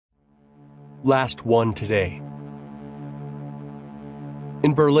Last one today.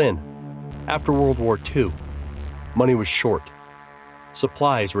 In Berlin, after World War II, money was short,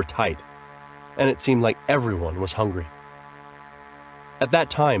 supplies were tight, and it seemed like everyone was hungry. At that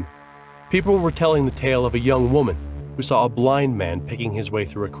time, people were telling the tale of a young woman who saw a blind man picking his way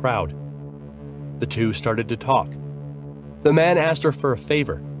through a crowd. The two started to talk. The man asked her for a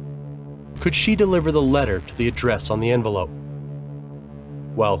favor. Could she deliver the letter to the address on the envelope?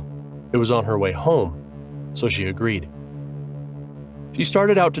 Well, it was on her way home, so she agreed. She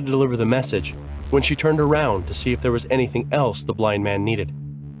started out to deliver the message when she turned around to see if there was anything else the blind man needed.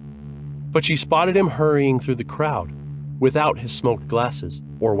 But she spotted him hurrying through the crowd without his smoked glasses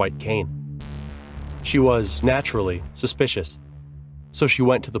or white cane. She was, naturally, suspicious, so she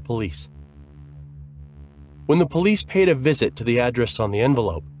went to the police. When the police paid a visit to the address on the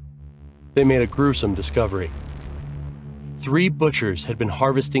envelope, they made a gruesome discovery. 3 butchers had been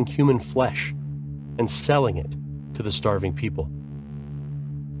harvesting human flesh and selling it to the starving people.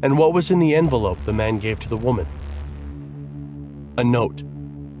 And what was in the envelope the man gave to the woman? A note,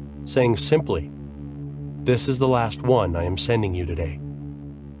 saying simply, "This is the last one I am sending you today."